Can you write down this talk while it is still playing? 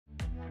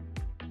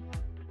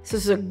This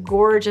is a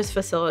gorgeous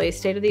facility,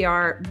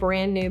 state-of-the-art,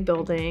 brand new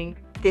building.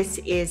 This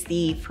is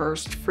the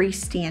first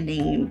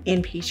freestanding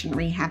inpatient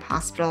rehab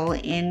hospital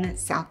in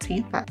South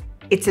Tampa.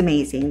 It's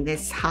amazing.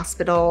 This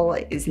hospital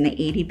is an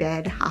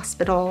 80-bed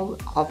hospital,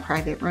 all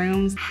private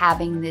rooms.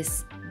 Having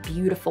this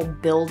beautiful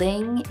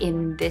building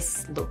in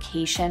this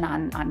location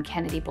on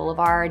Kennedy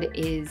Boulevard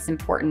is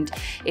important.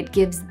 It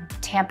gives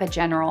Tampa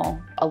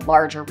General a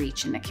larger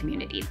reach in the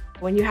community.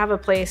 When you have a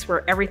place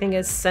where everything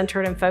is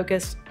centered and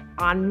focused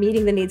on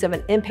meeting the needs of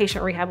an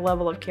inpatient rehab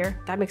level of care,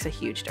 that makes a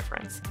huge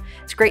difference.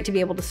 It's great to be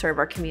able to serve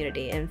our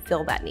community and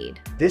fill that need.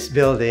 This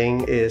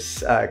building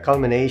is a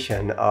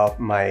culmination of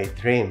my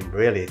dream,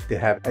 really, to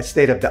have a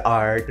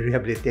state-of-the-art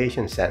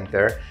rehabilitation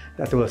center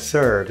that will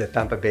serve the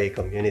Tampa Bay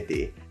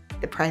community.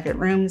 The private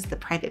rooms, the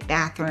private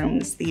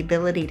bathrooms, the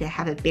ability to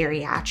have a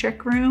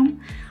bariatric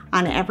room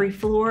on every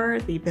floor,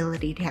 the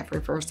ability to have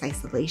reverse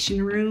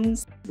isolation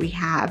rooms. We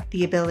have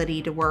the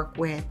ability to work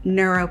with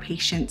neuro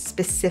patients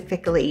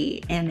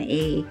specifically in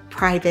a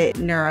private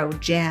neuro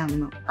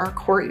gym. Our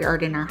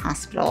courtyard in our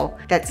hospital,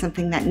 that's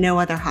something that no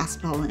other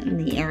hospital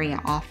in the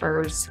area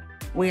offers.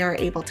 We are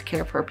able to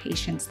care for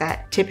patients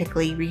that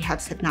typically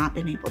rehabs have not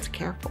been able to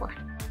care for.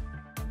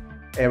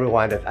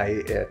 Everyone that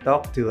I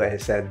talked to, I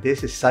said,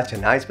 this is such a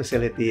nice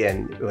facility,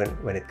 and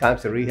when it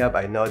comes to rehab,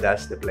 I know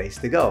that's the place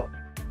to go.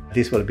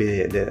 This will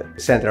be the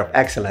center of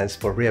excellence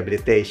for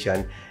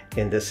rehabilitation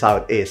in the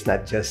Southeast,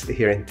 not just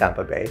here in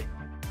Tampa Bay.